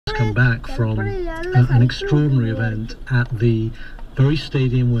just come back from an extraordinary event at the very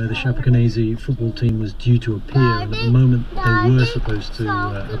stadium where the Shapakanese football team was due to appear, and at the moment they were supposed to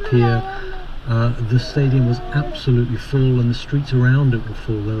appear, the stadium was absolutely full and the streets around it were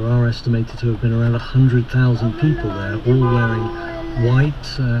full. There are estimated to have been around 100,000 people there, all wearing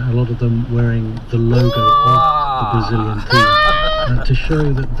white, a lot of them wearing the logo of the Brazilian team, to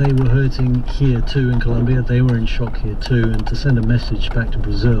show that they were hurting here too in Colombia, they were in shock here too, and to send a message back to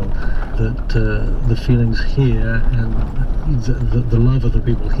Brazil that the feelings here and the love of the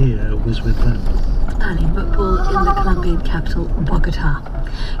people here was with them. Early football in the Colombian capital, Bogota.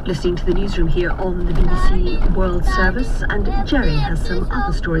 Listening to the newsroom here on the BBC World Service, and Jerry has some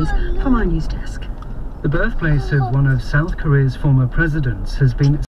other stories from our news desk. The birthplace of one of South Korea's former presidents has been